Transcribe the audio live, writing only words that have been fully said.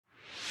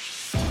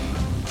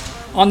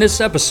On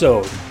this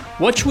episode,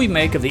 what should we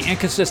make of the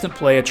inconsistent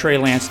play of Trey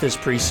Lance this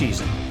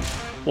preseason?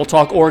 We'll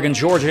talk Oregon,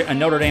 Georgia, and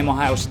Notre Dame,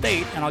 Ohio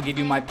State, and I'll give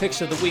you my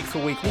picks of the week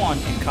for Week 1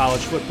 in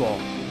college football.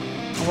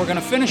 And we're going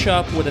to finish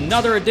up with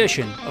another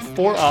edition of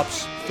 4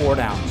 Ups, 4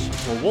 Downs,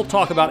 where we'll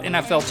talk about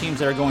NFL teams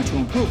that are going to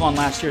improve on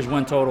last year's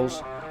win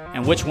totals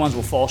and which ones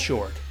will fall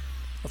short.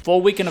 A full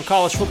weekend of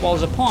college football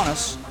is upon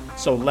us,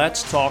 so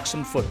let's talk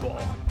some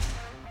football.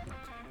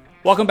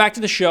 Welcome back to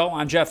the show.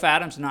 I'm Jeff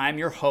Adams, and I'm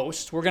your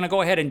host. We're going to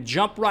go ahead and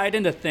jump right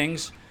into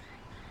things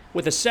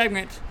with a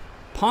segment,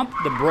 Pump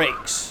the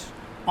Brakes,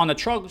 on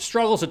the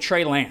struggles of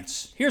Trey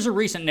Lance. Here's a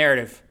recent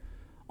narrative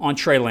on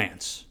Trey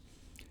Lance.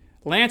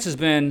 Lance has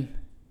been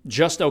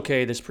just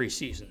okay this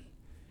preseason.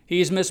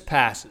 He's missed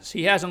passes.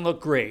 He hasn't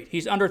looked great.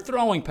 He's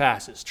underthrowing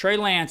passes. Trey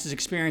Lance is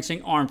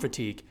experiencing arm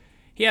fatigue.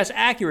 He has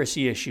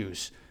accuracy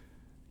issues.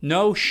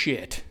 No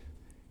shit.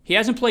 He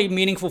hasn't played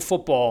meaningful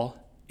football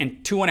in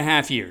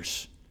 2.5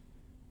 years.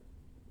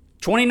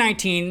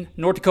 2019,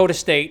 North Dakota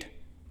State,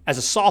 as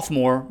a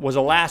sophomore, was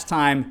the last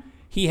time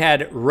he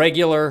had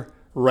regular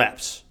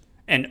reps.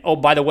 And, oh,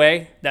 by the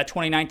way, that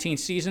 2019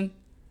 season,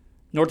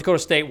 North Dakota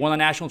State won the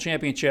national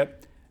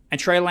championship, and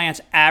Trey Lance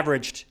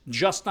averaged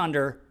just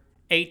under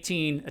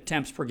 18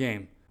 attempts per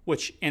game,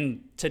 which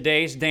in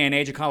today's day and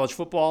age of college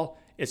football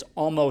is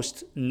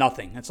almost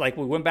nothing. It's like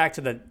we went back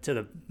to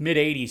the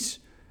mid-'80s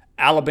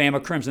Alabama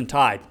Crimson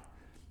Tide.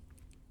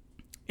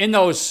 In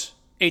those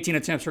 18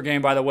 attempts per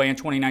game, by the way, in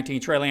 2019,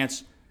 Trey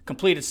Lance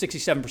completed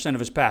 67% of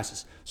his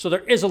passes. So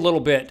there is a little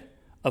bit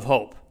of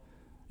hope.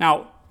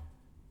 Now,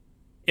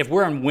 if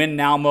we're in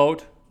win-now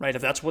mode, right,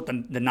 if that's what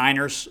the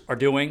Niners are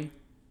doing,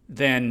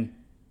 then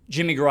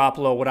Jimmy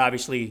Garoppolo would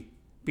obviously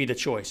be the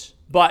choice.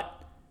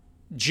 But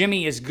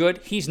Jimmy is good.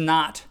 He's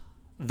not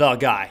the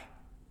guy.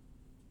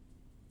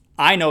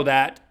 I know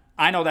that.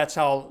 I know that's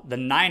how the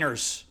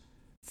Niners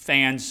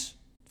fans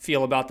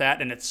feel about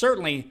that, and it's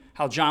certainly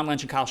how John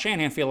Lynch and Kyle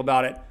Shanahan feel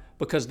about it,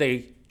 because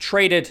they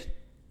traded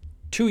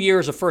 2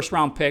 years of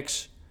first-round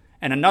picks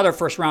and another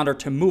first-rounder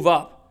to move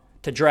up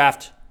to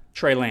draft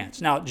Trey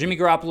Lance. Now, Jimmy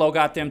Garoppolo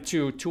got them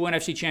to 2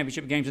 NFC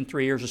championship games in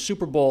 3 years, a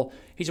Super Bowl.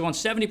 He's won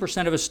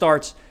 70% of his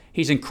starts.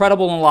 He's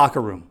incredible in the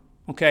locker room,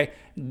 okay?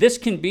 This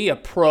can be a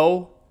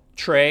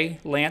pro-Trey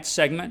Lance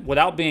segment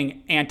without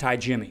being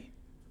anti-Jimmy,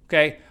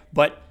 okay?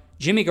 But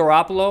Jimmy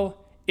Garoppolo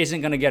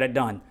isn't going to get it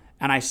done.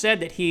 And I said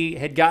that he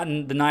had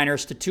gotten the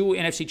Niners to 2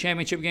 NFC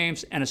championship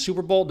games and a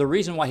Super Bowl. The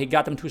reason why he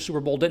got them to a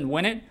Super Bowl, didn't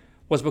win it,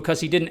 was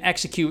because he didn't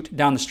execute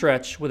down the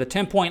stretch with a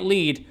 10-point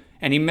lead,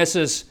 and he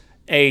misses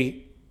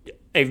a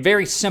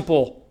very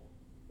simple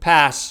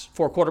pass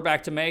for a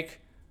quarterback to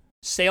make,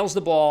 sails the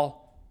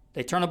ball,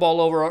 they turn the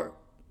ball over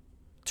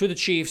to the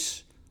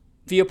Chiefs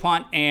via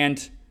punt,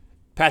 and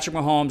Patrick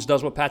Mahomes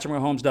does what Patrick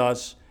Mahomes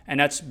does, and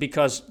that's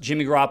because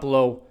Jimmy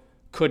Garoppolo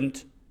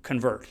couldn't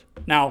convert.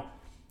 Now,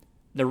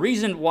 the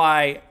reason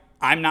why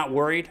I'm not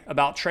worried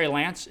about Trey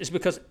Lance is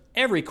because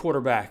every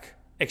quarterback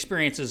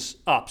experiences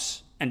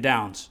ups and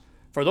downs.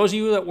 For those of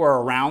you that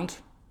were around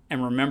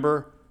and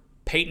remember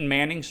Peyton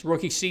Manning's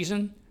rookie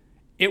season,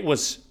 it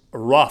was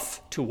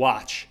rough to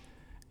watch.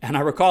 And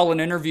I recall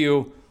an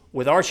interview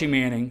with Archie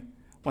Manning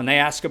when they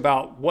asked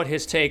about what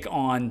his take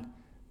on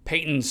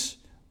Peyton's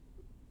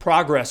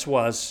progress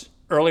was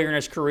earlier in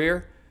his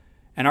career.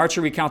 And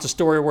Archie recounts a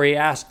story where he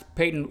asked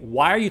Peyton,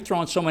 "Why are you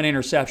throwing so many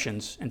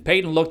interceptions?" And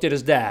Peyton looked at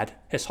his dad,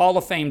 his Hall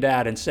of Fame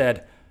dad, and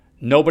said,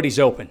 "Nobody's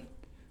open."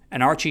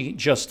 And Archie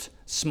just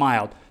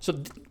smiled.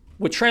 So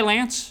with Trey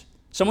Lance,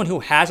 someone who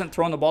hasn't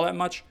thrown the ball that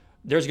much,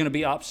 there's going to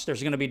be ups,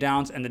 there's going to be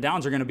downs, and the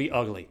downs are going to be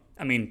ugly.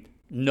 I mean,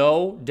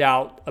 no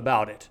doubt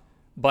about it.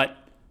 But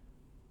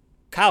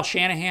Kyle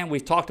Shanahan,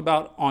 we've talked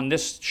about on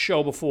this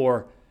show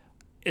before,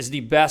 is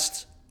the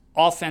best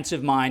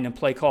offensive mind and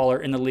play caller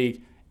in the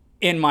league,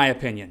 in my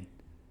opinion.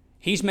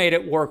 He's made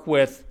it work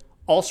with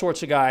all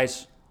sorts of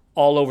guys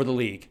all over the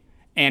league.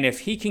 And if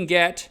he can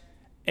get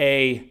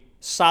a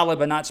solid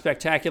but not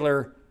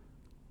spectacular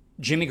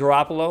Jimmy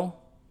Garoppolo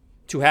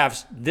to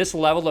have this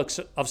level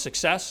of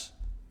success,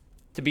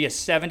 to be a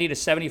 70 to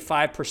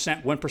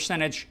 75% win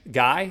percentage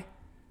guy,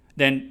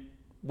 then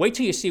wait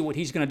till you see what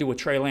he's going to do with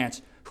Trey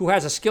Lance, who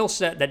has a skill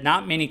set that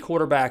not many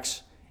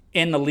quarterbacks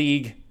in the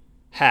league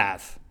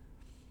have.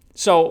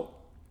 So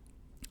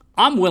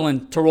I'm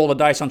willing to roll the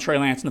dice on Trey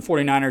Lance and the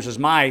 49ers as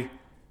my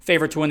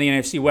favorite to win the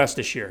NFC West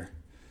this year.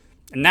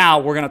 And now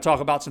we're going to talk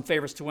about some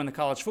favorites to win the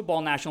College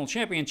Football National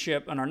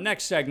Championship in our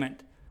next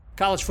segment,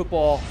 College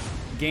Football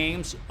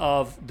Games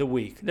of the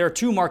Week. There are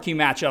 2 marquee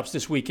matchups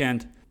this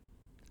weekend.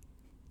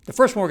 The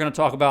first one we're going to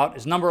talk about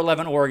is number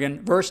 11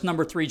 Oregon versus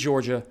number 3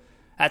 Georgia.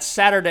 That's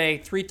Saturday,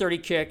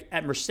 3:30 kick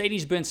at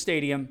Mercedes-Benz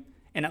Stadium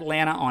in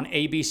Atlanta on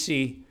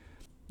ABC.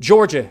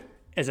 Georgia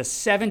is a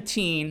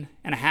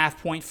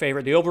 17.5-point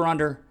favorite. The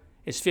over-under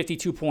is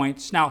 52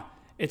 points. Now,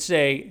 it's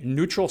a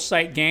neutral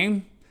site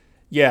game.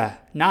 Yeah,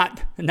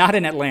 not in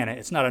Atlanta.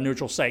 It's not a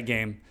neutral site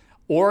game.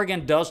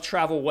 Oregon does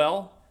travel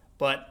well,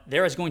 but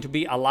there is going to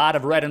be a lot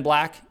of red and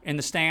black in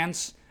the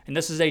stands, and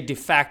this is a de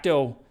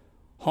facto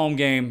home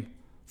game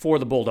for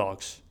the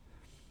Bulldogs.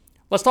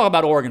 Let's talk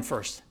about Oregon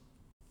first.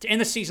 To end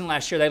the season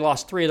last year, they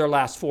lost 3 of their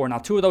last 4. Now,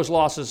 2 of those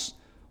losses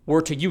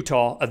were to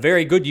Utah, a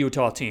very good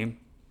Utah team,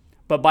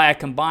 but by a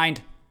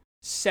combined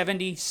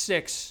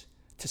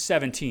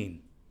 76-17.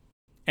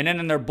 And then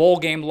in their bowl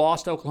game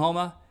loss to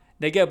Oklahoma,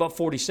 they gave up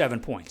 47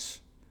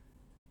 points.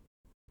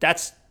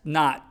 That's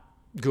not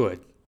good.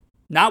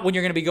 Not when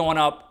you're going to be going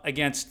up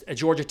against a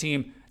Georgia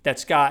team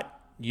that's got,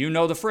 you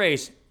know the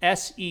phrase,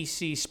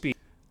 SEC speed.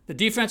 The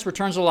defense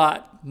returns a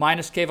lot,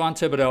 minus Kayvon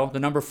Thibodeau, the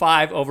number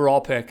 5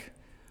 overall pick,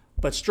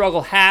 but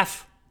struggle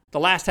the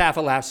last half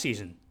of last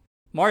season.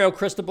 Mario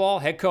Cristobal,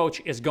 head coach,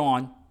 is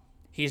gone.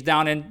 He's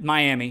down in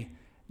Miami.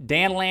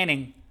 Dan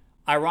Lanning,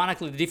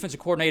 ironically, the defensive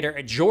coordinator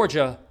at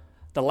Georgia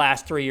the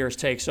last 3 years,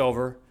 takes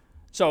over.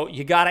 So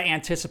you got to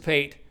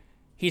anticipate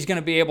he's going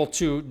to be able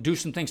to do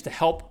some things to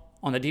help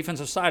on the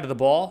defensive side of the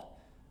ball.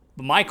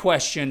 But my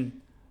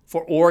question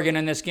for Oregon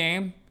in this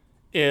game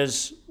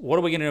is, what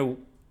are we going to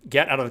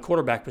get out of the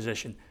quarterback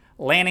position?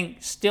 Lanning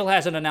still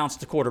hasn't announced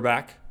the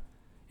quarterback.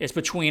 It's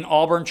between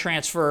Auburn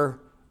transfer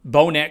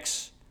Bo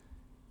Nix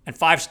and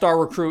 5-star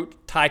recruit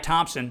Ty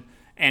Thompson.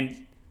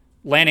 And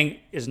Lanning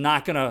is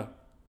not going to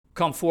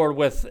come forward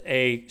with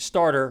a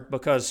starter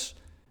because,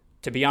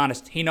 to be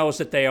honest, he knows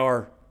that they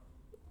are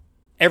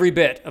every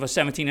bit of a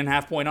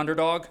 17.5-point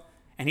underdog,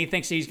 and he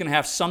thinks he's going to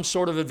have some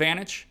sort of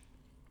advantage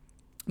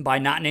by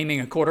not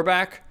naming a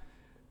quarterback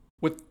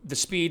with the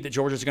speed that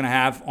Georgia's going to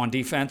have on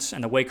defense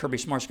and the way Kirby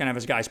Smart's going to have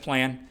his guys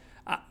playing.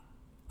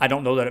 I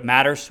don't know that it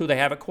matters who they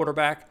have at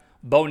quarterback.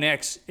 Bo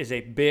Nix is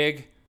a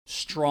big,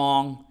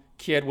 strong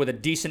kid with a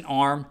decent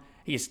arm.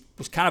 He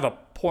was kind of a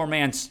poor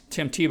man's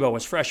Tim Tebow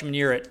his freshman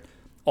year at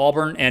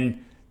Auburn,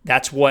 and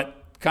that's what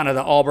kind of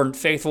the Auburn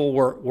faithful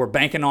were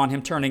banking on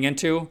him turning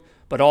into.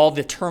 But all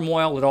the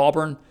turmoil at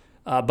Auburn,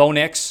 Bo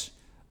Nix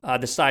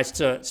decides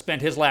to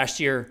spend his last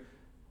year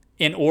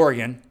in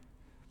Oregon.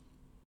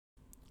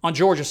 On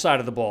Georgia's side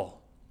of the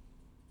ball,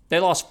 they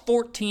lost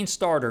 14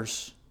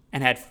 starters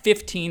and had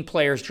 15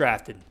 players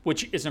drafted,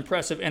 which is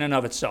impressive in and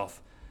of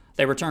itself.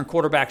 They returned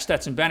quarterback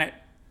Stetson Bennett,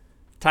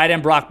 tight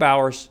end Brock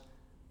Bowers,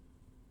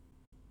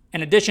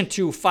 in addition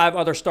to 5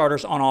 other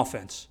starters on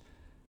offense.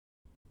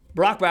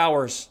 Brock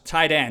Bowers,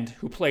 tight end,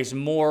 who plays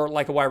more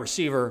like a wide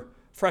receiver,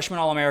 freshman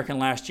All-American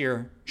last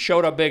year,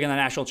 showed up big in the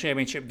national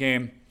championship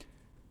game.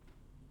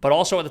 But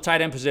also at the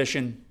tight end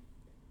position,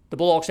 the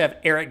Bulldogs have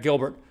Eric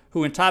Gilbert,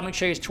 who in Todd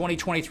McShay's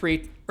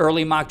 2023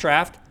 early mock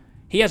draft,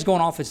 he has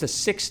going off as the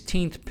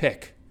 16th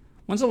pick.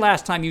 When's the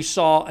last time you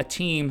saw a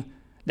team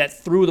that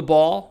threw the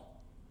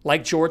ball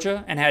like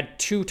Georgia and had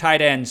 2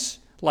 tight ends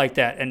like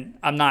that? And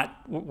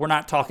we're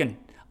not talking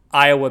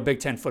Iowa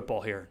Big Ten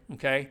football here,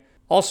 okay?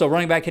 Also,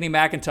 running back Kenny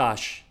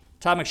McIntosh,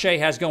 Todd McShay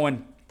has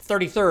going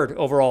 33rd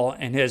overall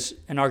in his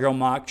inaugural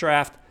mock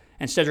draft,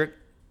 and center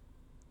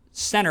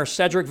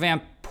Cedric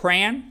Van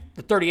Pran,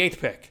 the 38th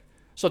pick.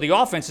 So the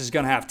offense is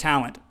going to have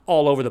talent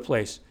all over the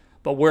place.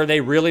 But where they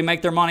really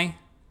make their money,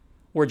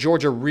 where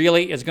Georgia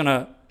really is going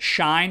to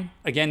shine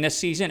again this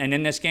season and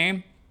in this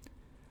game,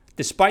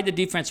 despite the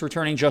defense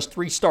returning just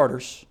 3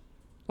 starters,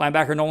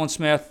 linebacker Nolan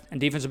Smith and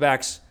defensive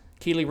backs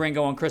Keely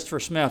Ringo and Christopher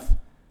Smith,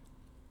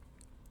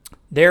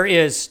 there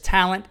is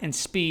talent and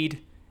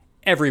speed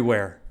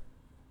everywhere.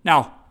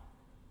 Now,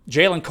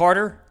 Jalen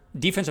Carter,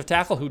 defensive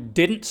tackle who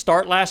didn't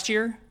start last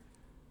year,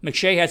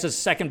 McShay has his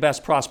second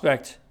best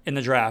prospect in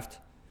the draft.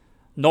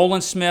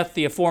 Nolan Smith,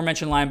 the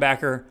aforementioned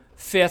linebacker,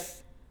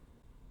 5th.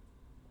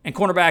 And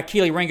cornerback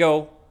Keely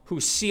Ringo,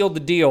 who sealed the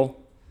deal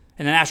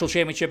in the national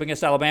championship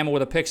against Alabama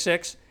with a pick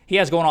 6, he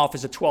has going off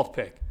as a 12th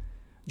pick.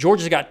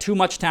 Georgia's got too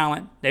much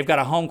talent. They've got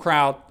a home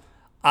crowd.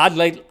 I'd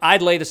lay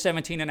the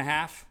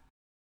 17.5.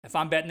 If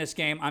I'm betting this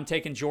game, I'm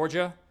taking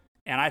Georgia,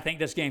 and I think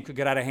this game could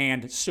get out of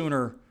hand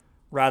sooner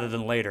rather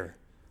than later.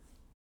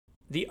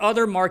 The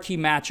other marquee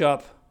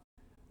matchup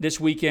this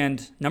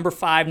weekend, number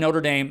 5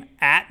 Notre Dame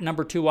at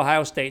number 2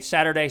 Ohio State,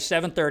 Saturday,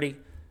 7:30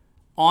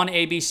 on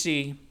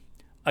ABC.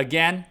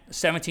 Again,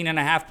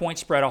 17.5-point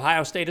spread.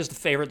 Ohio State is the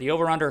favorite. The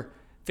over-under,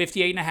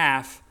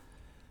 58.5.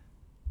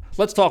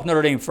 Let's talk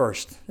Notre Dame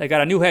first. They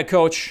got a new head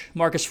coach,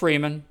 Marcus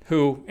Freeman,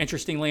 who,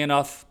 interestingly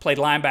enough, played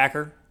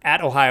linebacker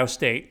at Ohio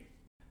State.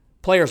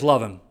 Players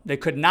love him. They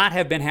could not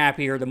have been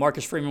happier that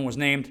Marcus Freeman was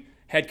named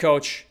head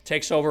coach,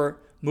 takes over,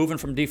 moving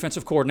from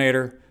defensive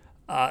coordinator.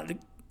 The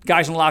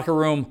guys in the locker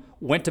room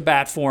went to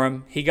bat for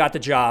him. He got the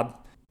job.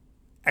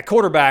 At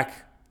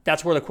quarterback,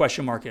 that's where the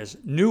question mark is.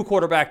 New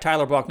quarterback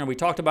Tyler Buchner. We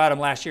talked about him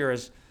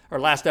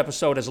last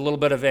episode as a little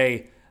bit of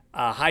a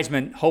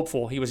Heisman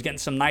hopeful. He was getting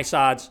some nice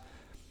odds.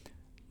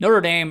 Notre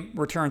Dame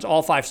returns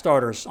all 5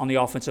 starters on the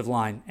offensive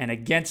line. And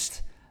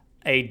against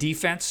a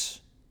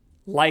defense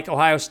like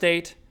Ohio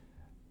State,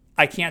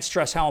 I can't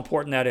stress how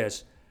important that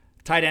is.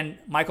 Tight end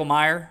Michael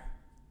Mayer,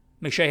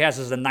 McShay has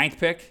as the 9th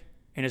pick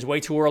in his way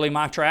too early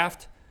mock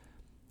draft.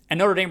 And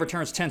Notre Dame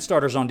returns 10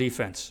 starters on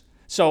defense.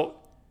 So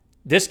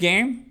this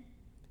game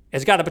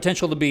has got the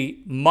potential to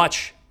be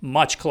much,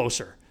 much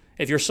closer.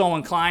 If you're so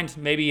inclined,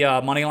 maybe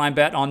a money line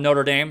bet on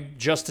Notre Dame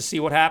just to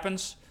see what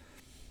happens.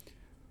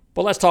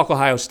 But let's talk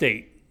Ohio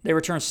State. They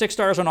return 6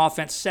 starters on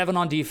offense, 7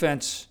 on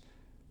defense.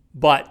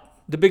 But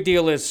the big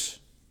deal is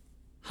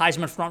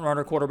Heisman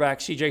frontrunner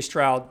quarterback C.J.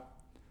 Stroud.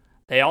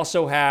 They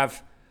also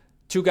have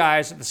two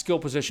guys at the skill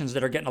positions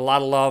that are getting a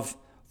lot of love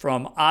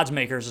from odds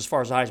makers as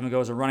far as Heisman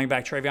goes, a running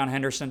back Travion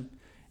Henderson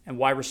and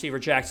wide receiver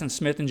Jackson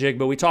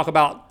Smith-Njigba. We talk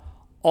about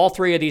all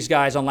three of these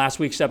guys on last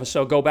week's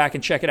episode. Go back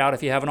and check it out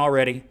if you haven't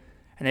already.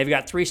 And they've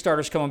got three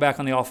starters coming back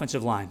on the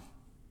offensive line.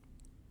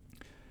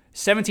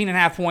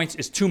 17.5 points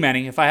is too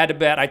many. If I had to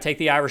bet, I'd take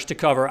the Irish to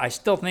cover. I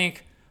still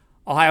think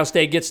Ohio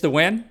State gets the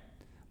win,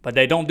 but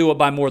they don't do it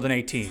by more than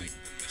 18.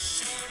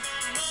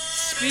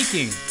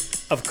 Speaking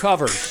of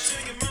covers,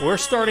 we're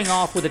starting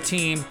off with a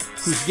team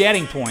who's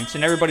getting points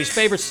in everybody's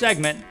favorite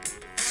segment,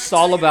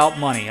 Salabout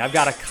Money. I've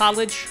got a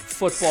college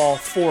football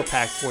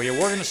 4-pack for you.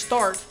 We're going to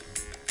start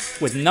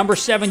with number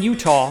 7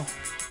 Utah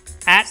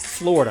at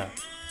Florida.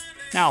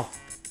 Now,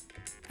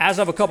 as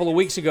of a couple of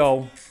weeks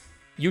ago,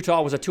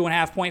 Utah was a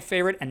 2.5-point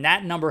favorite, and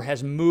that number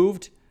has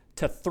moved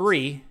to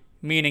 3,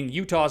 meaning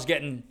Utah's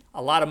getting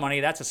a lot of money.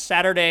 That's a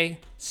Saturday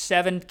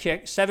 7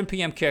 p.m.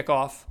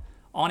 kickoff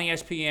on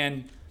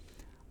ESPN.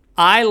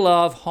 I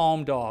love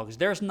home dogs.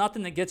 There's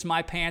nothing that gets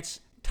my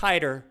pants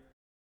tighter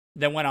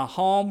than when a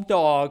home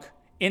dog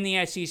in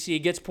the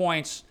SEC gets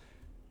points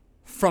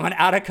from an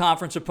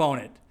out-of-conference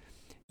opponent.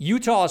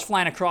 Utah is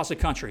flying across the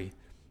country.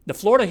 The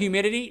Florida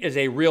humidity is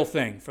a real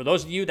thing. For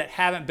those of you that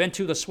haven't been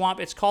to the swamp,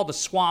 it's called the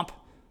swamp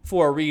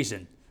for a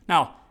reason.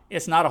 Now,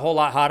 it's not a whole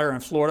lot hotter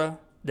in Florida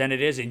than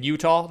it is in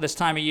Utah this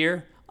time of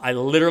year. I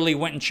literally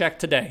went and checked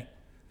today.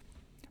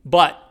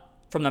 But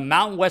from the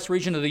Mountain West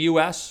region of the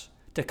U.S.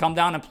 to come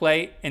down and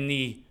play in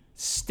the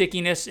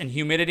stickiness and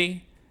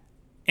humidity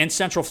in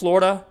Central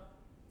Florida,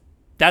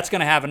 that's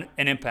going to have an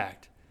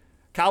impact.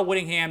 Kyle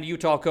Whittingham, the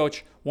Utah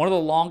coach, one of the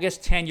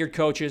longest tenured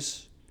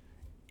coaches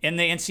in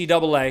the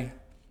NCAA.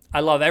 I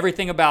love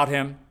everything about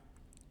him.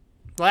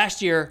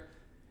 Last year,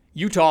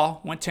 Utah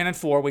went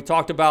 10-4. We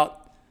talked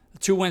about the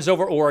 2 wins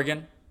over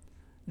Oregon.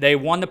 They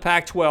won the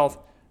Pac-12.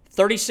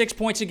 36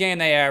 points a game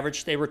they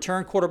averaged. They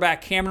returned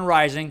quarterback Cameron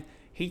Rising.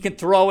 He can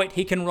throw it.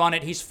 He can run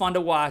it. He's fun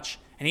to watch.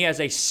 And he has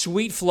a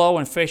sweet flow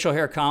and facial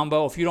hair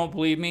combo. If you don't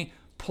believe me,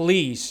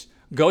 please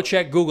go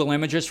check Google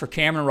images for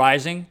Cameron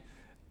Rising.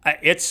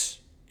 It's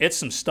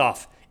some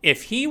stuff.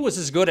 If he was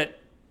as good at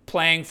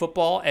playing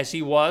football as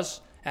he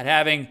was at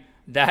having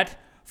that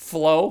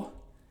flow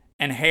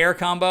and hair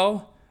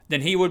combo,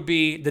 then he would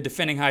be the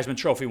defending Heisman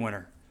Trophy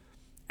winner.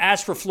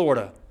 As for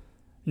Florida,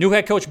 new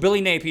head coach Billy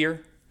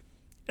Napier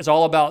is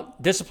all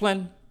about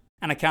discipline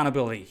and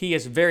accountability. He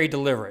is very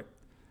deliberate.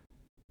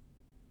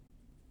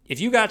 If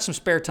you got some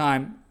spare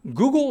time,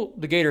 Google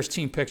the Gators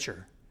team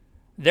picture.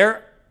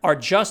 There are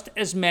just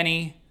as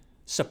many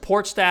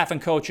support staff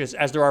and coaches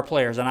as there are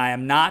players, and I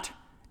am not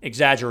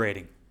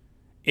exaggerating.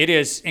 It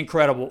is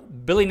incredible.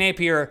 Billy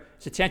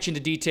Napier's attention to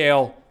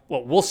detail,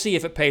 well, we'll see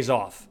if it pays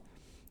off.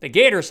 The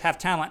Gators have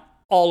talent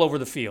all over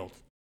the field.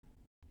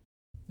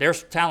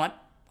 There's talent,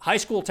 high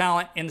school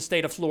talent in the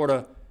state of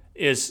Florida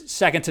is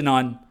second to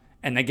none,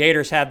 and the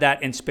Gators have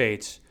that in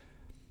spades.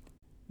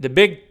 The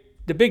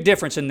big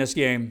difference in this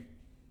game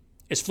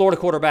is Florida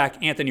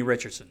quarterback Anthony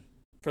Richardson.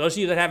 For those of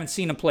you that haven't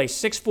seen him play,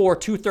 6'4",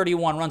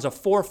 231, runs a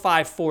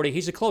 4.5 40.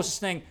 He's the closest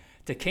thing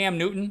to Cam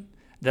Newton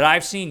that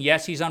I've seen.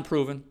 Yes, he's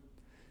unproven.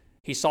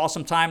 He saw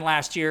some time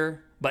last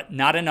year, but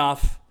not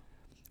enough.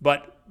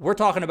 But we're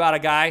talking about a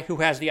guy who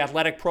has the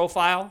athletic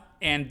profile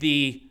and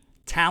the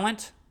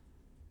talent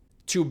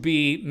to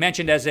be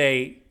mentioned as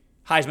a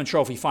Heisman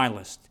Trophy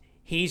finalist.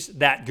 He's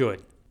that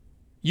good.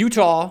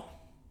 Utah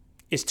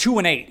is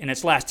 2-8 in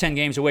its last 10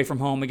 games away from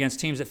home against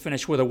teams that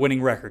finish with a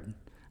winning record.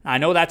 I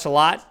know that's a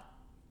lot,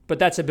 but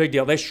that's a big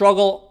deal. They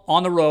struggle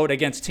on the road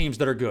against teams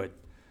that are good.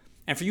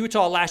 And for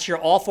Utah last year,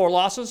 all 4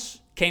 losses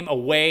came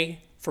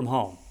away from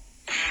home.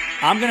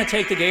 I'm going to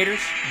take the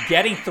Gators,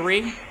 getting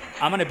 3.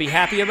 I'm going to be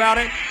happy about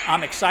it.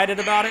 I'm excited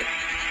about it.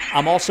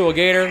 I'm also a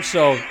Gator,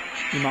 so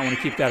you might want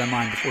to keep that in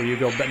mind before you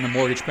go betting the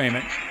mortgage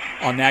payment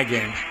on that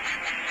game.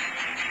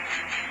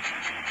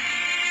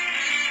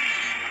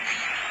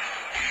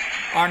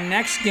 Our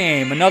next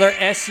game, another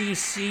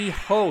SEC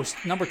host,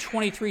 number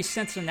 23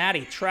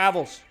 Cincinnati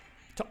travels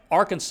to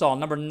Arkansas,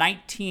 number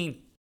 19.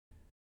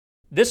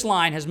 This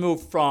line has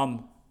moved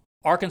from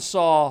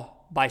Arkansas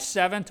by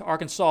 7 to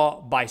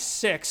Arkansas by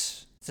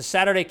 6. It's a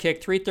Saturday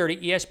kick,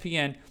 3:30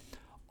 ESPN.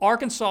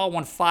 Arkansas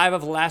won 5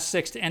 of the last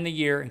 6 to end the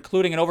year,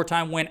 including an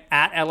overtime win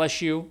at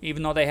LSU.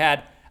 Even though they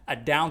had a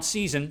down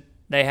season,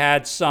 they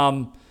had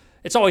some.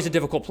 It's always a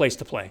difficult place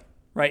to play,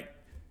 right?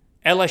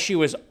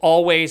 LSU has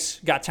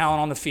always got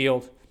talent on the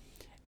field,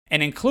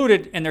 and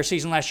included in their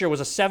season last year was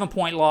a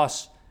 7-point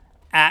loss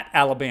at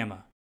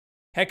Alabama.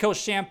 Head coach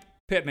Sam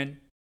Pittman,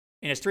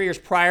 in his 3 years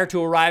prior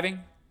to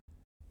arriving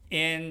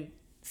in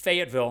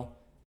Fayetteville,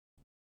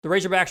 the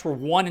Razorbacks were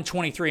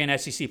 1-23 in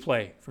SEC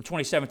play from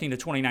 2017 to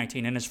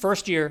 2019. In his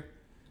first year,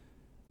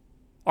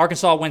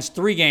 Arkansas wins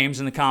 3 games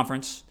in the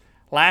conference.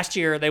 Last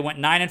year, they went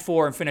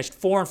 9-4 and finished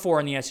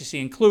 4-4 in the SEC,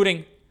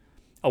 including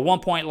a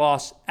 1-point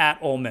loss at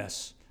Ole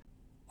Miss.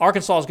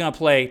 Arkansas is going to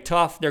play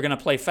tough. They're going to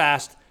play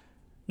fast.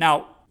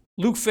 Now,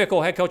 Luke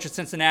Fickell, head coach of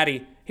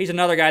Cincinnati, he's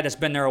another guy that's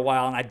been there a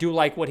while, and I do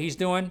like what he's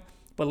doing.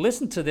 But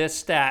listen to this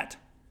stat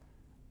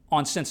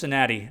on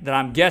Cincinnati that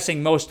I'm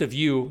guessing most of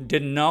you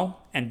didn't know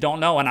and don't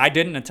know, and I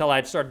didn't until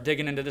I started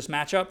digging into this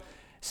matchup.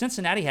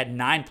 Cincinnati had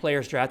 9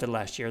 players drafted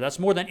last year. That's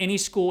more than any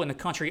school in the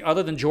country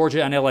other than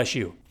Georgia and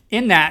LSU.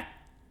 In that,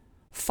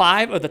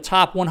 5 of the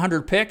top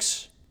 100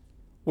 picks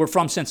were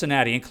from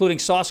Cincinnati, including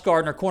Sauce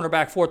Gardner,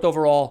 cornerback, 4th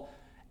overall,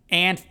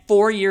 and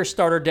 4-year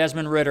starter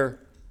Desmond Ridder,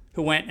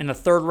 who went in the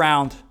 3rd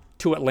round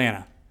to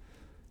Atlanta.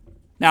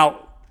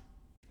 Now,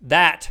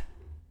 that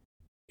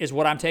is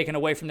what I'm taking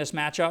away from this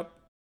matchup,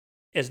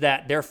 is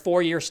that their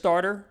 4-year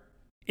starter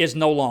is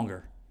no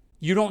longer.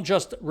 You don't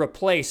just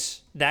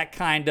replace that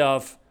kind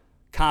of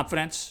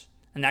confidence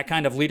and that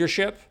kind of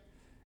leadership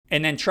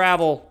and then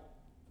travel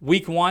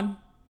week 1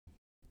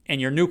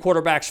 and your new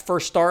quarterback's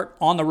first start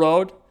on the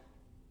road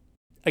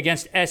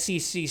against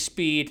SEC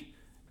speed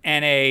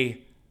and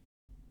a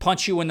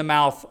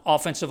punch-you-in-the-mouth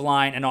offensive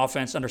line and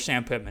offense under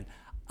Sam Pittman.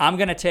 I'm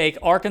going to take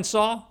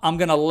Arkansas. I'm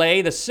going to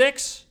lay the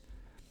 6,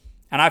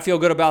 and I feel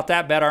good about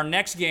that bet. Our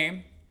next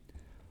game,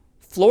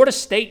 Florida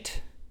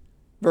State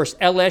versus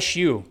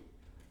LSU.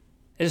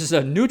 This is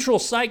a neutral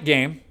site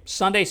game,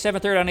 Sunday,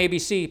 7:30 on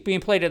ABC, being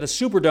played at the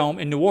Superdome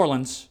in New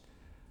Orleans.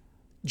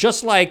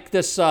 Just like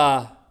this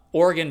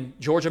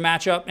Oregon-Georgia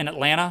matchup in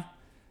Atlanta,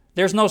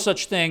 there's no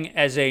such thing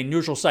as a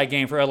neutral site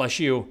game for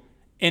LSU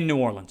in New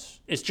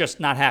Orleans. It's just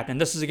not happening.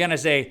 This is, again,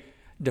 as a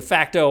de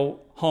facto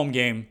home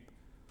game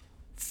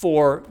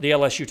for the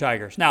LSU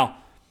Tigers. Now,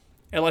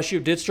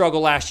 LSU did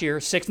struggle last year,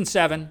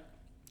 6-7,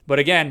 but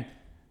again,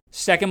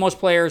 second most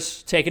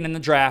players taken in the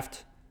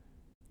draft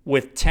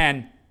with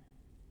 10.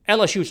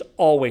 LSU's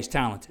always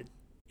talented.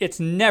 It's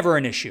never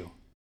an issue.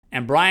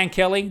 And Brian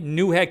Kelly,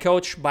 new head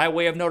coach by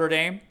way of Notre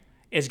Dame,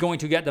 is going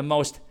to get the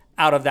most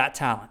out of that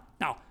talent.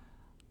 Now,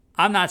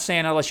 I'm not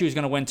saying LSU is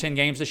going to win 10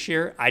 games this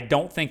year. I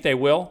don't think they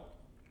will.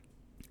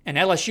 And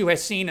LSU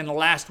has seen in the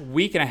last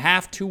week and a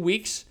half, 2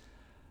 weeks,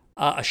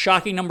 a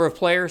shocking number of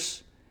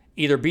players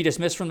either be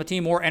dismissed from the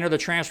team or enter the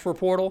transfer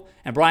portal.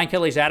 And Brian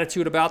Kelly's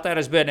attitude about that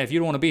has been, if you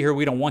don't want to be here,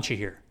 we don't want you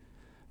here.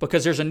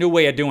 Because there's a new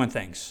way of doing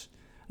things.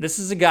 This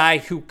is a guy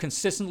who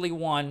consistently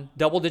won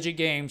double-digit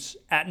games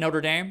at Notre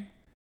Dame,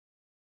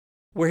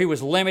 where he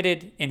was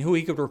limited in who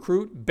he could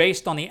recruit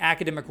based on the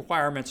academic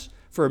requirements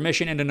for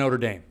admission into Notre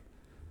Dame.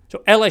 So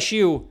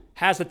LSU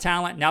has the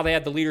talent. Now they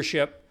have the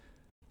leadership.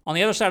 On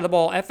the other side of the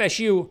ball,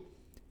 FSU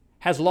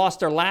has lost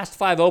their last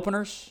 5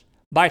 openers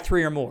by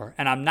 3 or more.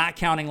 And I'm not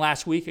counting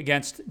last week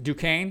against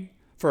Duquesne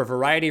for a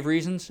variety of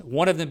reasons.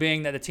 One of them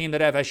being that the team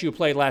that FSU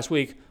played last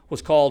week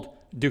was called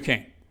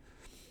Duquesne.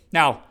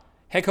 Now,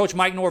 head coach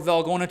Mike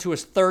Norvell going into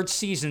his 3rd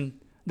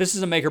season. This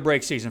is a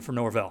make-or-break season for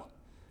Norvell.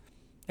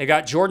 They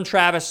got Jordan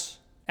Travis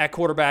at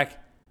quarterback.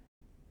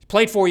 He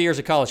played 4 years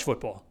of college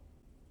football,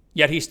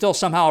 yet he's still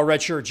somehow a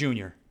redshirt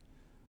junior.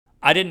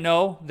 I didn't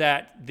know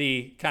that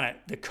the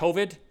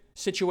COVID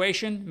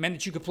situation meant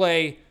that you could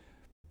play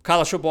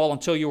college football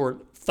until you were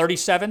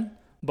 37,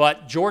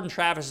 but Jordan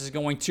Travis is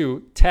going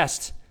to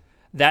test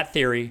that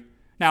theory.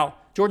 Now,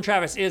 Jordan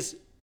Travis is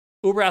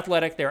uber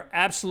athletic. They're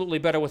absolutely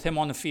better with him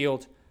on the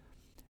field.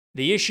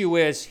 The issue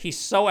is he's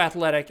so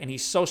athletic and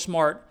he's so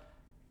smart.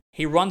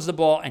 He runs the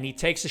ball and he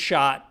takes a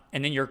shot,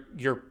 and then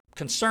you're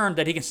concerned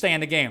that he can stay in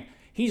the game.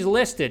 He's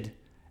listed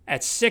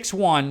at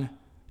 6'1",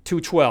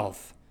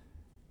 212.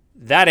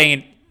 That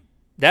ain't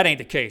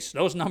the case.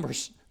 Those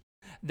numbers,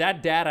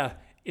 that data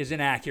is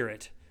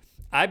inaccurate.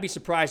 I'd be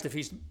surprised if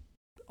he's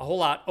a whole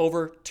lot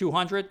over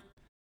 200.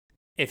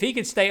 If he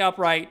can stay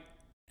upright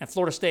and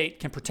Florida State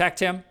can protect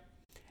him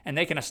and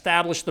they can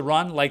establish the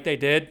run like they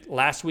did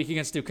last week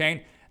against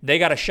Duquesne, they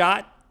got a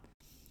shot.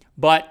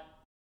 But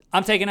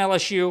I'm taking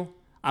LSU.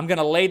 I'm going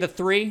to lay the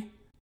 3,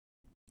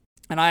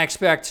 and I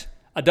expect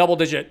a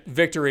double-digit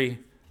victory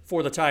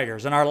for the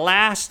Tigers. And our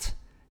last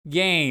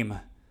game,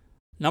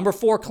 number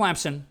 4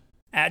 Clemson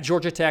at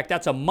Georgia Tech.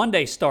 That's a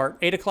Monday start,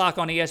 8 o'clock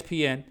on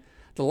ESPN.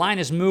 The line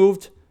is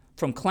moved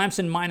from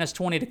Clemson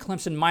 -20 to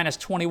Clemson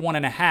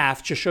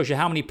 -21.5. Just shows you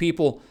how many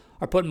people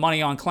are putting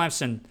money on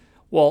Clemson.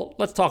 Well,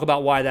 let's talk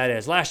about why that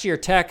is. Last year,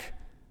 Tech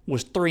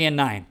was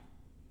 3-9.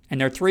 And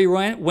their 3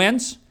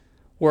 wins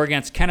were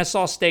against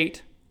Kennesaw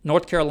State,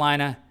 North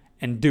Carolina,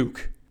 and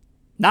Duke.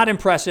 Not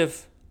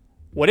impressive.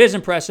 What is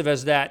impressive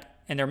is that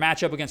in their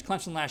matchup against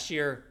Clemson last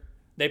year,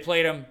 they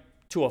played them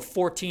to a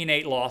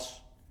 14-8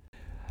 loss.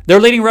 Their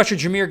leading rusher,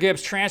 Jahmyr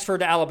Gibbs, transferred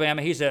to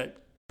Alabama. He's a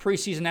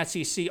preseason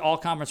SEC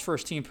all-conference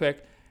first-team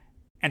pick.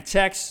 And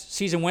Tech's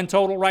season win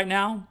total right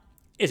now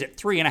is at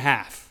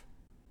 3.5.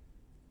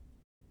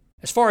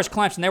 As far as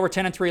Clemson, they were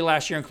 10-3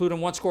 last year, including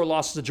 1-score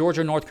losses to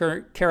Georgia, North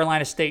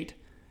Carolina State,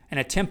 and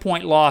a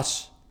 10-point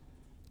loss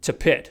to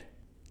Pitt.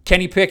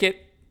 Kenny Pickett,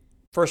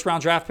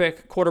 first-round draft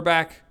pick,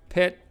 quarterback,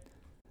 Pitt.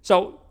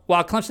 So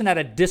while Clemson had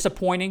a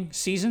disappointing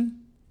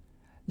season,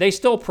 they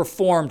still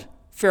performed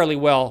fairly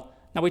well.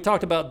 Now, we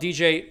talked about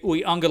DJ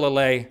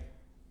Uiagalelei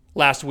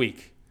last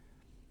week.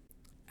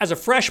 As a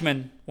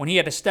freshman, when he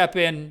had to step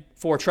in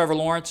for Trevor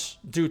Lawrence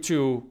due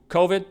to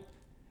COVID,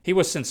 he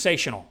was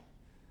sensational.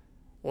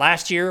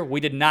 Last year, we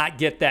did not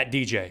get that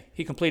DJ.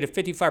 He completed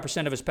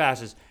 55% of his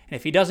passes. And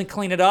if he doesn't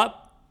clean it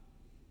up,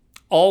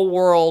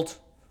 all-world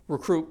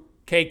recruit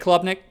Cade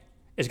Klubnik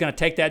is going to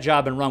take that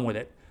job and run with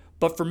it.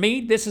 But for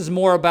me, this is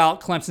more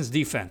about Clemson's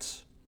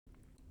defense.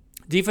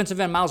 Defensive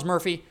end Miles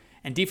Murphy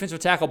and defensive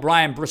tackle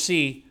Brian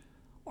Brissy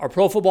are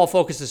Pro Football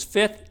Focus's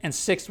 5th and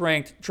 6th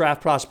ranked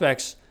draft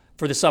prospects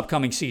for this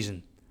upcoming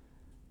season.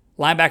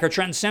 Linebacker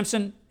Trenton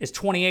Simpson is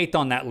 28th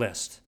on that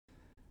list.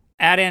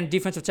 Add in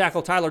defensive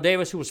tackle Tyler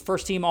Davis, who was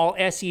first-team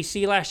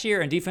All-SEC last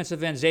year, and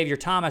defensive end Xavier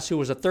Thomas, who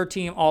was a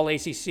third-team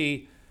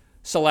All-ACC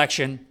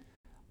selection,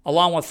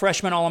 along with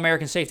freshman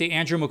All-American safety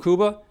Andrew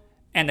Makuba,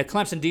 and the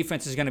Clemson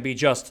defense is going to be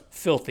just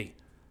filthy.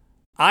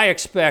 I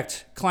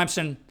expect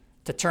Clemson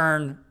to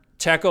turn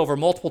Tech over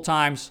multiple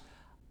times.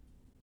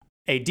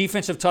 A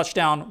defensive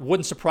touchdown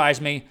wouldn't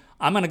surprise me.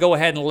 I'm going to go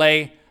ahead and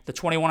lay the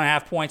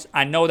 21.5 points.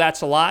 I know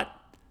that's a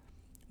lot,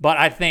 but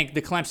I think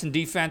the Clemson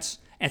defense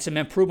and some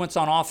improvements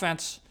on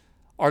offense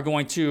are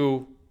going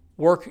to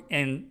work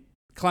in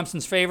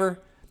Clemson's favor,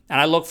 and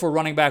I look for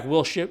running back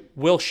Will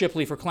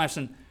Shipley for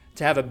Clemson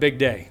to have a big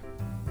day.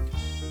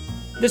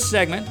 This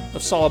segment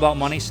of Salabout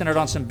Money centered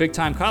on some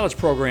big-time college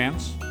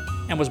programs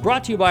and was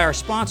brought to you by our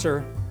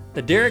sponsor,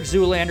 the Derek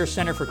Zoolander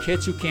Center for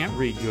Kids Who Can't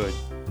Read Good.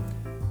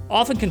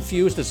 Often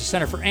confused as a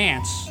center for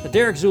ants, the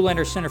Derek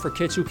Zoolander Center for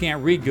Kids Who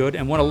Can't Read Good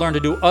and want to learn to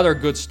do other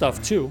good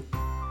stuff too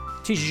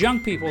teaches young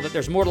people that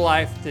there's more to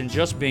life than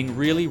just being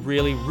really,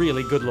 really,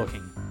 really good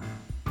looking.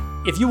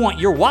 If you want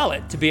your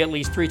wallet to be at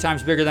least 3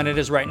 times bigger than it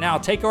is right now,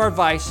 take our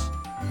advice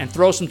and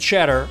throw some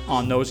cheddar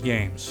on those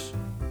games.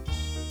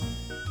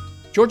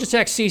 Georgia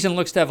Tech's season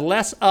looks to have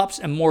less ups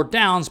and more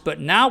downs, but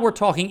now we're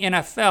talking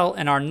NFL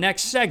in our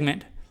next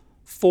segment,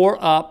 4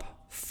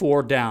 up,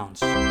 4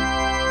 downs.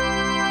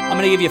 I'm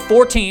going to give you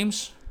 4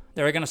 teams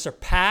that are going to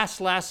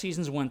surpass last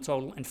season's win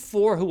total and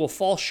 4 who will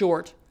fall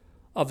short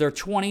of their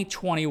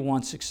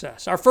 2021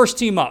 success. Our first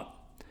team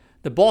up,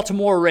 the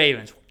Baltimore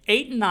Ravens,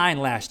 8-9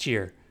 last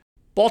year.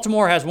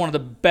 Baltimore has one of the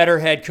better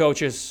head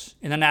coaches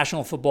in the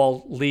National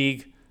Football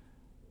League,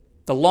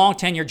 the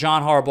long-tenured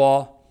John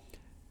Harbaugh.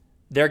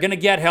 They're going to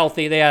get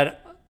healthy. They had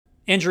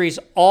injuries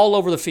all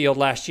over the field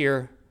last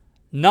year,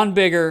 none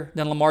bigger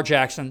than Lamar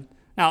Jackson.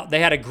 Now, they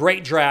had a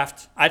great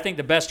draft. I think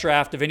the best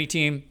draft of any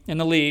team in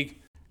the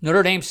league.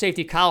 Notre Dame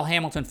safety Kyle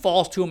Hamilton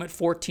falls to him at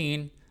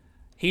 14.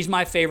 He's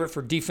my favorite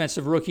for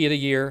Defensive Rookie of the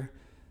Year.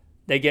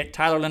 They get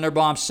Tyler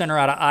Linderbaum, center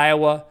out of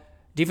Iowa.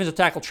 Defensive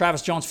tackle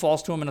Travis Jones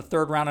falls to him in the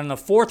 3rd round. And in the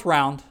 4th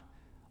round,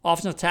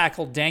 offensive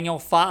tackle Daniel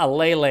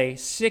Fa'alele,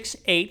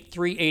 6'8",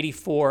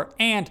 384.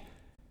 And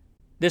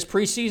this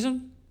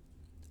preseason,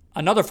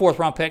 another 4th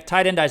round pick,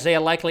 tight end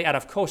Isaiah Likely out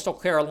of Coastal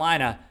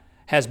Carolina,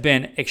 has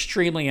been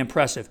extremely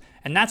impressive.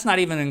 And that's not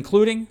even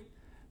including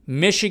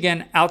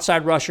Michigan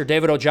outside rusher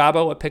David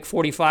Ojabo at pick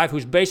 45,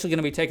 who's basically going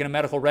to be taking a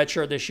medical red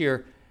shirt this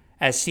year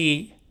as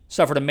he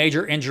suffered a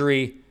major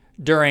injury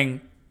during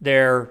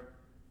their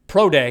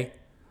pro day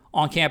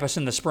on campus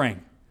in the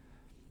spring.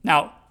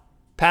 Now,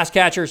 pass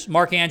catchers,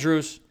 Mark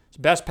Andrews,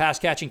 best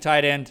pass-catching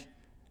tight end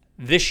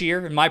this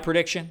year, in my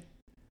prediction,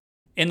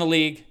 in the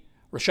league.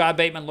 Rashad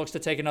Bateman looks to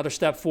take another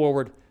step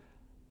forward.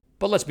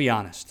 But let's be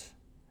honest.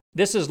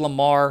 This is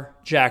Lamar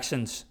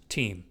Jackson's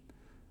team.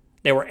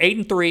 They were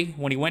 8-3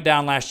 when he went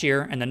down last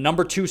year and the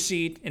number 2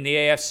 seed in the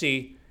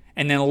AFC,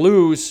 and then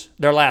lose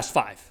their last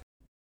 5.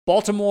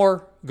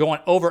 Baltimore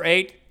going over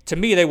 8. To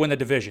me, they win the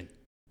division.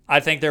 I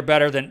think they're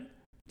better than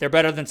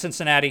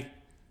Cincinnati.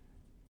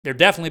 They're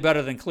definitely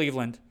better than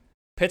Cleveland.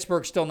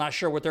 Pittsburgh's still not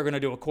sure what they're going to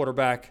do at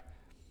quarterback.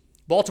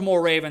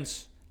 Baltimore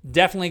Ravens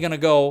definitely going to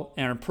go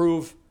and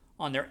improve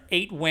on their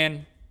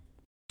 8-win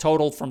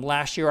total from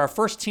last year. Our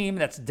first team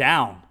that's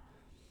down,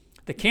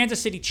 the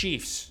Kansas City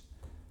Chiefs,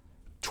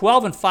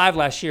 12-5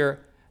 last year.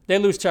 They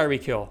lose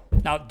Tyreek Hill.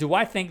 Now, do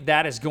I think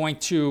that is going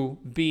to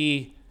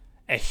be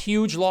a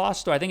huge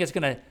loss? Do I think it's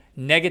going to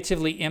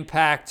negatively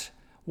impact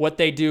what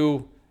they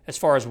do as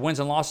far as wins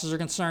and losses are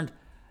concerned?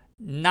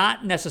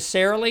 Not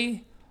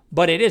necessarily,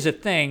 but it is a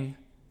thing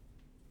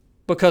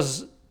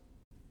because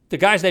the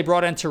guys they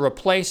brought in to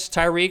replace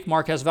Tyreek,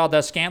 Marquez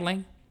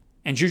Valdez-Scantling,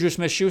 and Juju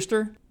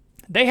Smith-Schuster,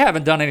 they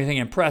haven't done anything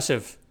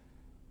impressive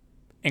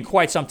in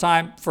quite some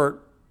time. For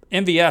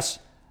MVS,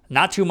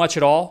 not too much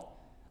at all.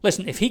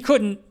 Listen, if he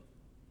couldn't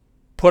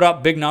put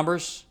up big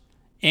numbers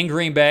in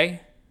Green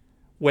Bay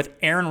with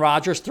Aaron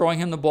Rodgers throwing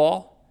him the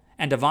ball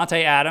and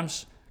Devontae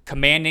Adams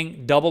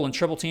commanding double and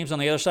triple teams on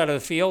the other side of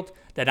the field,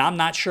 then I'm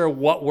not sure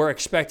what we're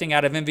expecting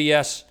out of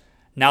MVS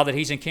now that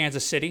he's in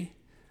Kansas City.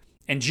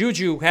 And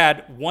Juju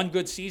had one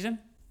good season,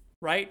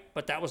 right?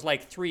 But that was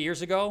like 3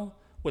 years ago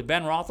with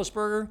Ben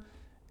Roethlisberger.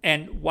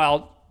 And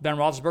while Ben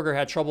Roethlisberger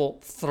had trouble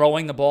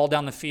throwing the ball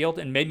down the field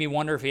and made me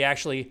wonder if he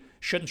actually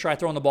shouldn't try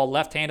throwing the ball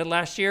left-handed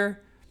last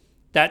year,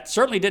 that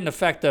certainly didn't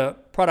affect the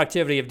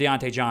productivity of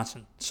Deontay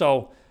Johnson.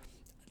 So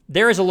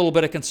there is a little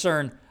bit of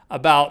concern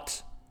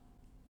about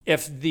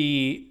if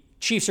the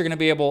Chiefs are going to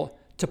be able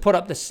to put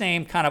up the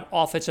same kind of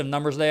offensive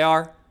numbers they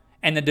are.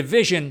 And the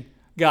division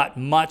got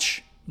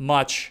much,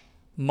 much,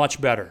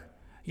 much better.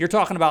 You're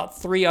talking about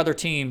 3 other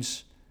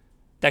teams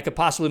that could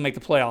possibly make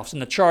the playoffs,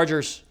 and the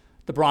Chargers,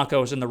 the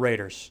Broncos, and the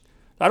Raiders.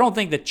 I don't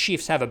think the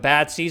Chiefs have a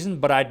bad season,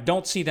 but I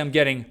don't see them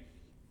getting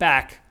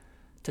back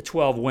to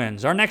 12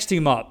 wins. Our next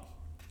team up,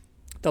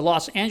 the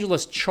Los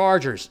Angeles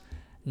Chargers,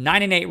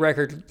 9-8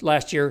 record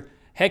last year.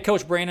 Head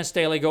coach Brandon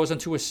Staley goes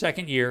into his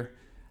second year.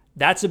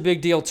 That's a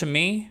big deal to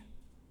me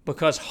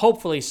because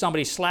hopefully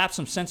somebody slapped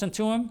some sense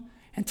into him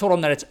and told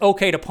him that it's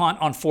okay to punt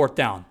on fourth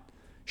down.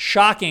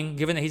 Shocking,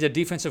 given that he's a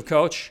defensive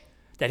coach,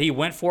 that he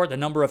went for it the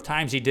number of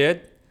times he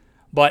did,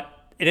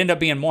 but it ended up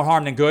being more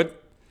harm than good.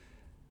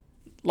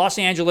 Los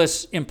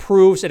Angeles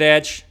improves at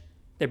edge.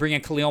 They bring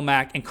in Khalil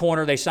Mack. In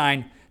corner, they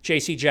sign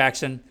J.C.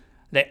 Jackson.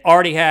 They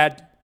already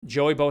had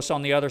Joey Bosa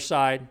on the other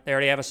side. They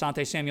already have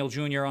Asante Samuel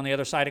Jr. on the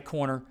other side at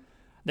corner.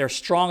 They're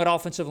strong at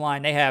offensive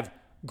line. They have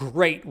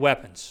great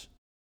weapons.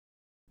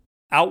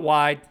 Out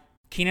wide,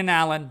 Keenan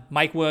Allen,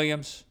 Mike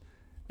Williams.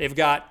 They've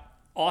got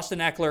Austin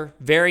Eckler,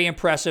 very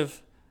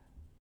impressive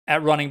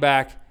at running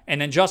back. And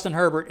then Justin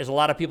Herbert is a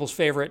lot of people's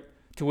favorite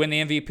to win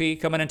the MVP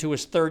coming into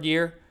his third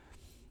year.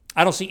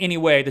 I don't see any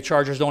way the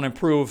Chargers don't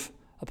improve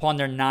upon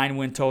their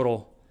 9-win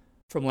total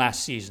from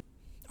last season.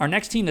 Our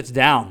next team that's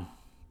down,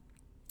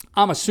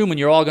 I'm assuming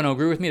you're all going to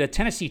agree with me, the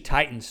Tennessee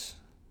Titans.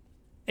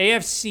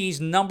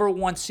 AFC's number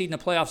 1 seed in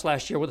the playoffs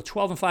last year with a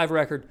 12-5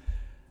 record.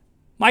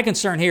 My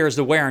concern here is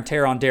the wear and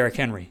tear on Derrick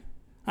Henry.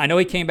 I know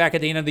he came back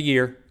at the end of the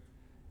year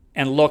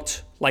and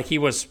looked like he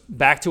was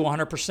back to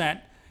 100%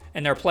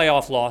 in their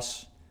playoff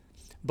loss.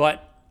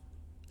 But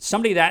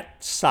somebody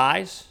that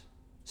size,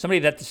 somebody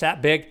that's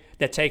that big,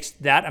 that takes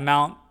that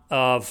amount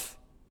of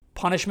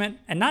punishment,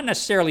 and not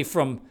necessarily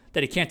from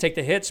that he can't take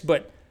the hits,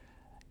 but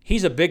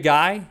he's a big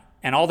guy,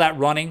 and all that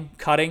running,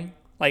 cutting,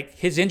 like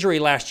his injury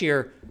last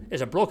year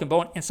is a broken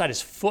bone inside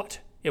his foot.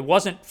 It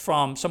wasn't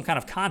from some kind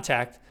of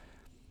contact.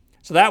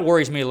 So that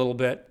worries me a little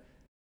bit.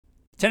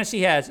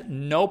 Tennessee has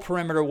no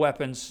perimeter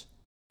weapons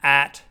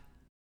at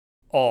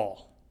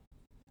all.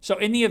 So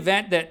in the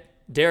event that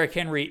Derrick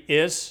Henry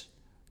is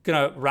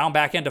going to round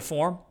back into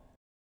form,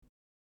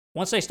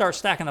 once they start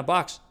stacking the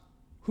box,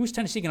 who's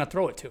Tennessee going to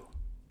throw it to?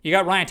 You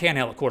got Ryan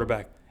Tannehill at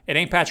quarterback. It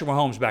ain't Patrick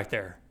Mahomes back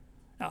there.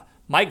 Now,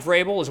 Mike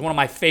Vrabel is one of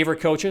my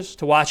favorite coaches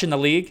to watch in the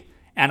league,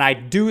 and I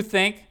do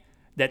think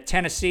that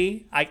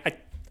Tennessee,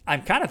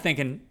 I'm kind of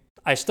thinking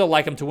I still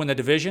like them to win the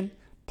division,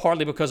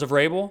 partly because of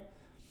Vrabel.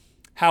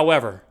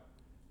 However,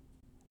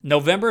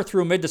 November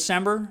through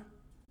mid-December,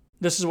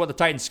 this is what the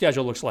Titans'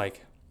 schedule looks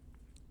like.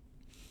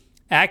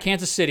 At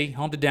Kansas City,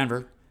 home to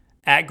Denver.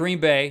 At Green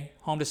Bay,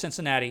 home to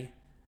Cincinnati.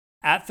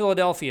 At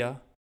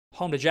Philadelphia,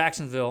 home to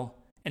Jacksonville.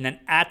 And then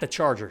at the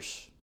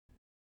Chargers.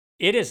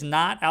 It is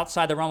not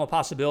outside the realm of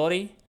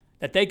possibility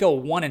that they go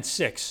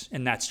 1-6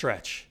 in that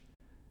stretch.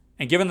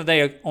 And given that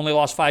they only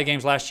lost 5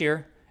 games last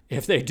year,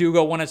 if they do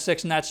go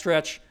 1-6 in that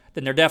stretch,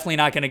 then they're definitely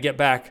not going to get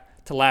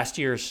back to last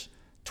year's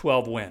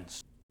 12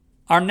 wins.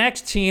 Our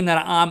next team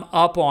that I'm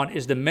up on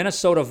is the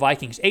Minnesota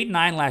Vikings.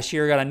 8-9 last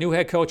year, got a new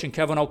head coach in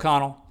Kevin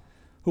O'Connell,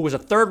 who was a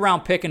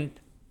third-round pick in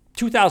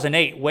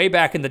 2008, way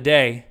back in the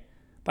day,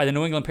 by the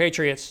New England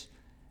Patriots,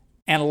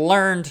 and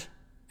learned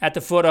at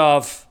the foot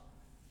of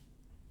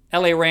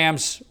LA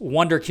Rams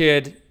wonder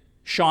kid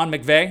Sean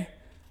McVay.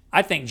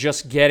 I think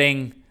just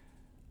getting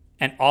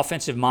an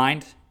offensive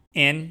mind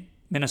in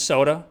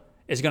Minnesota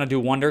is going to do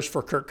wonders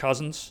for Kirk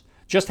Cousins.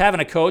 Just having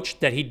a coach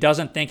that he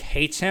doesn't think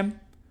hates him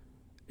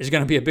is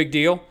going to be a big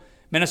deal.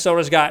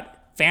 Minnesota's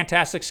got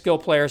fantastic skill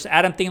players.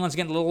 Adam Thielen's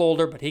getting a little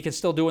older, but he can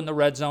still do it in the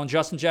red zone.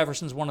 Justin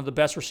Jefferson's one of the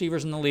best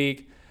receivers in the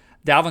league.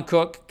 Dalvin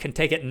Cook can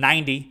take it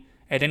 90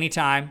 at any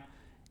time.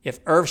 If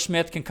Irv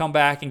Smith can come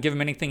back and give him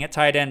anything at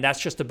tight end,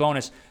 that's just a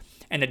bonus.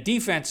 And the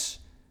defense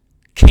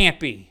can't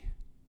be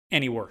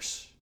any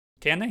worse.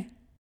 Can they?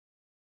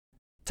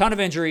 Ton of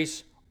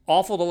injuries.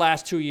 Awful the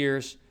last 2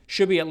 years.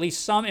 Should be at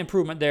least some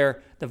improvement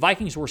there. The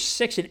Vikings were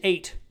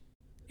 6-8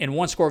 in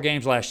one-score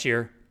games last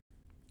year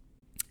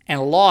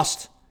and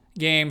lost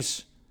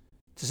games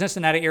to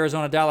Cincinnati,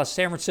 Arizona, Dallas,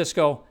 San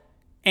Francisco,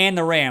 and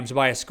the Rams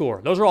by a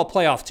score. Those are all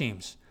playoff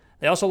teams.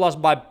 They also lost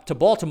to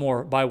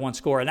Baltimore by 1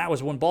 score, and that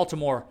was when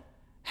Baltimore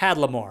had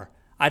Lamar.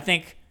 I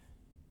think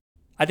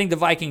the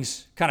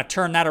Vikings kind of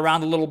turned that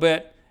around a little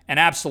bit and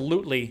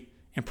absolutely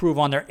improve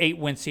on their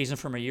 8-win season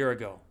from a year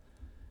ago.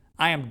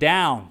 I am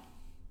down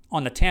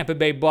on the Tampa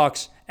Bay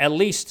Bucks, at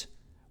least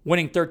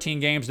winning 13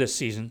 games this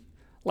season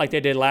like they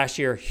did last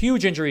year.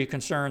 Huge injury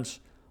concerns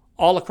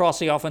all across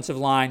the offensive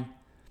line.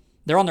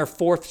 They're on their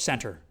 4th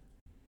center.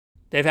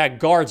 They've had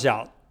guards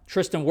out.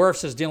 Tristan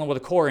Wirfs is dealing with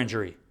a core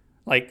injury.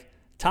 Like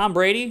Tom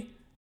Brady,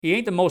 he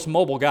ain't the most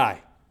mobile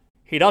guy.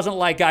 He doesn't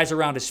like guys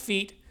around his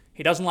feet.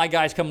 He doesn't like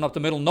guys coming up the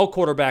middle. No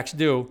quarterbacks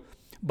do.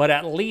 But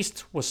at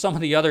least with some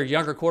of the other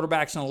younger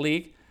quarterbacks in the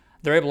league,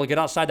 they're able to get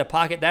outside the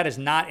pocket. That is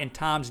not in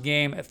Tom's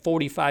game at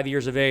 45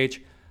 years of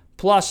age.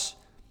 Plus,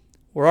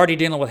 we're already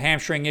dealing with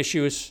hamstring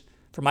issues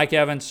for Mike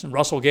Evans and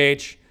Russell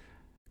Gage.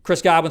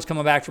 Chris Godwin's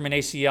coming back from an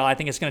ACL. I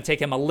think it's going to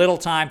take him a little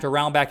time to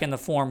round back into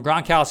form.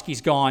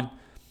 Gronkowski's gone.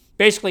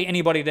 Basically,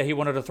 anybody that he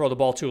wanted to throw the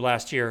ball to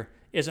last year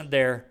isn't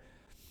there.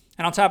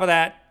 And on top of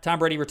that, Tom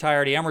Brady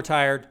retired. He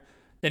retired.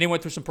 Then he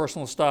went through some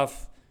personal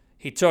stuff.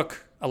 He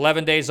took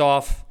 11 days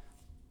off.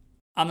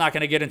 I'm not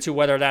going to get into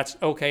whether that's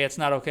okay, it's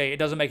not okay. It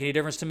doesn't make any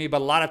difference to me.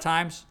 But a lot of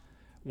times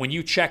when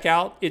you check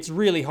out, it's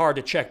really hard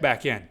to check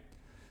back in.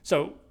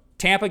 So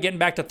Tampa getting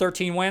back to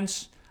 13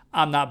 wins,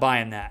 I'm not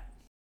buying that.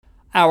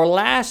 Our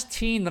last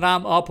team that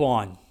I'm up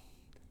on,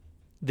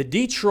 the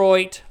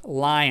Detroit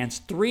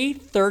Lions,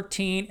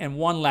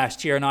 3-13-1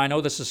 last year. Now, I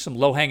know this is some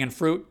low-hanging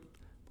fruit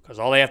because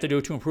all they have to do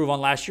to improve on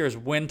last year's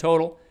win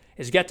total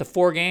is get to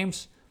 4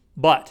 games.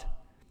 But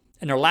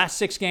in their last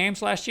 6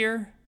 games last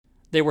year,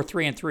 they were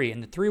 3-3.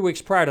 And the 3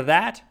 weeks prior to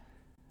that,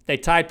 they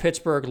tied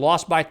Pittsburgh,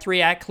 lost by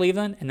 3 at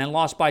Cleveland, and then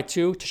lost by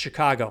 2 to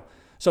Chicago.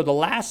 So the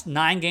last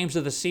 9 games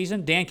of the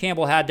season, Dan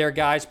Campbell had their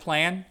guys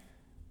playing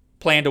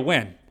to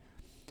win.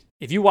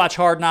 If you watch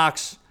Hard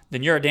Knocks,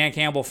 then you're a Dan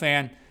Campbell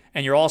fan,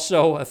 and you're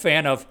also a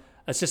fan of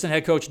assistant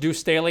head coach Deuce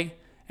Staley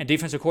and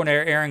defensive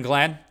coordinator Aaron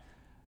Glenn.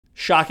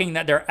 Shocking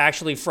that they're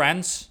actually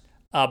friends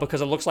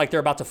because it looks like they're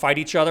about to fight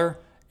each other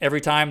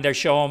every time they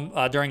show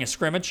them during a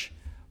scrimmage.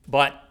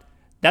 But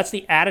that's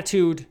the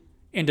attitude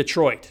in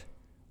Detroit.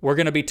 We're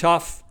going to be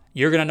tough.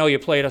 You're going to know you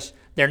played us.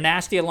 They're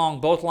nasty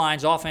along both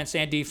lines, offense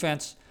and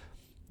defense.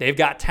 They've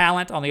got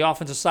talent on the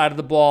offensive side of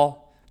the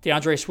ball.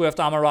 DeAndre Swift,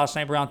 Amon-Ra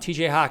St. Brown,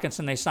 TJ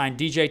Hawkinson. They signed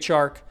DJ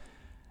Chark.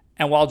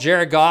 And while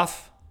Jared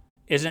Goff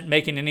isn't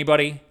making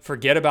anybody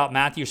forget about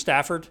Matthew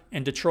Stafford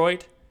in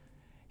Detroit,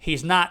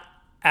 he's not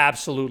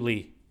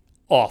absolutely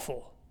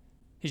awful.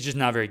 He's just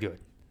not very good.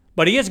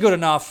 But he is good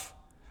enough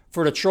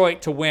for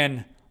Detroit to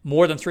win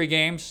more than 3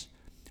 games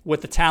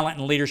with the talent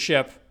and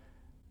leadership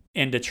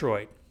in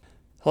Detroit.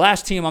 The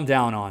last team I'm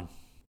down on.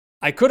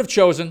 I could have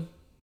chosen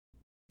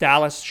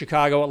Dallas,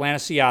 Chicago, Atlanta,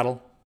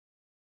 Seattle,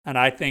 and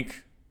I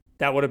think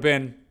that would have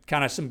been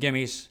kind of some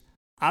gimmies.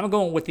 I'm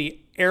going with the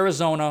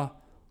Arizona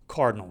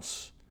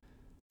Cardinals.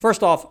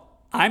 First off,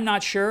 I'm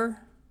not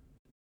sure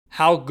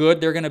how good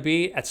they're going to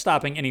be at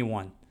stopping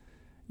anyone.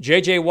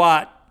 J.J.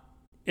 Watt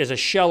is a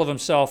shell of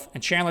himself,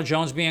 and Chandler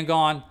Jones being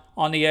gone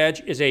on the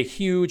edge is a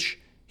huge,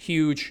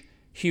 huge,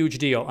 huge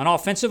deal. And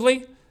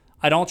offensively,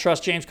 I don't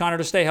trust James Conner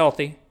to stay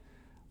healthy.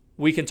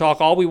 We can talk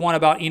all we want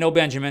about Eno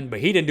Benjamin, but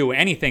he didn't do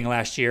anything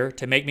last year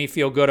to make me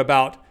feel good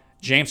about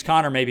James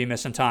Conner maybe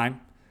missing time.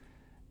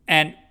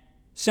 And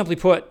simply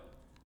put,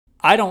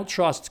 I don't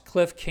trust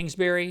Cliff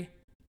Kingsbury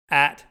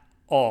at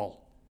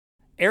all.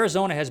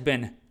 Arizona has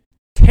been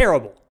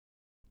terrible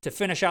to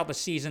finish out the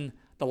season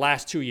the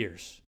last 2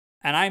 years.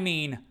 And I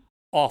mean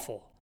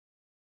awful.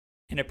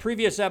 In a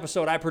previous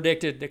episode, I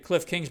predicted that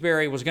Cliff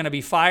Kingsbury was going to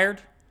be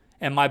fired,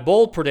 and my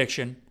bold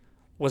prediction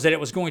was that it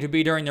was going to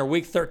be during their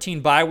Week 13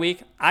 bye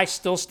week. I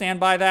still stand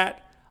by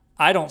that.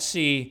 I don't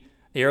see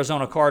the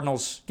Arizona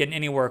Cardinals getting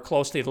anywhere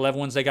close to the 11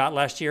 wins they got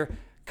last year.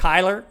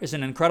 Kyler is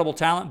an incredible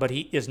talent, but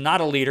he is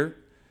not a leader.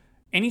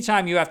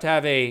 Anytime you have to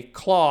have a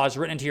clause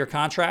written into your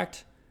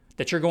contract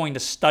that you're going to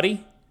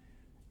study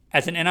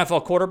as an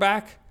NFL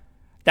quarterback,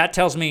 that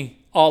tells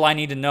me all I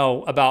need to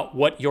know about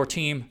what your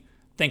team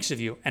thinks of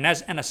you. And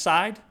as an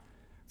aside,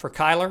 for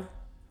Kyler,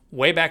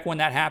 way back when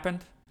that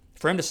happened,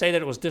 for him to say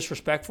that it was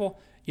disrespectful,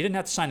 you didn't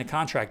have to sign the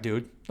contract,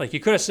 dude. Like, you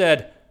could have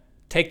said,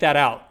 take that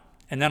out,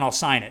 and then I'll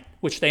sign it,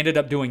 which they ended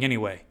up doing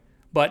anyway.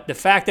 But the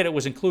fact that it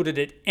was included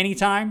at any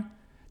time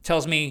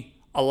tells me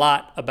a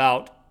lot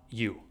about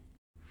you.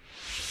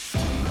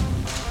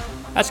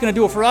 That's going to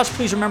do it for us.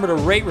 Please remember to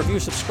rate, review,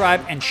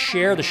 subscribe, and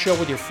share the show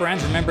with your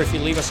friends. Remember, if you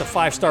leave us a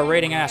 5-star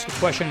rating and ask a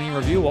question in your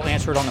review, we'll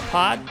answer it on the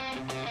pod.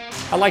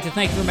 I'd like to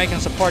thank you for making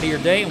us a part of your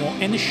day, and we'll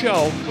end the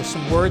show with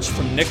some words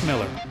from Nick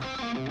Miller.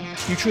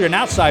 You treat an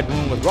outside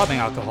wound with rubbing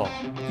alcohol.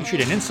 You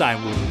treat an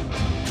inside wound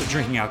with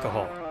drinking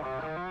alcohol.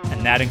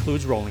 And that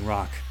includes Rolling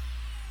Rock.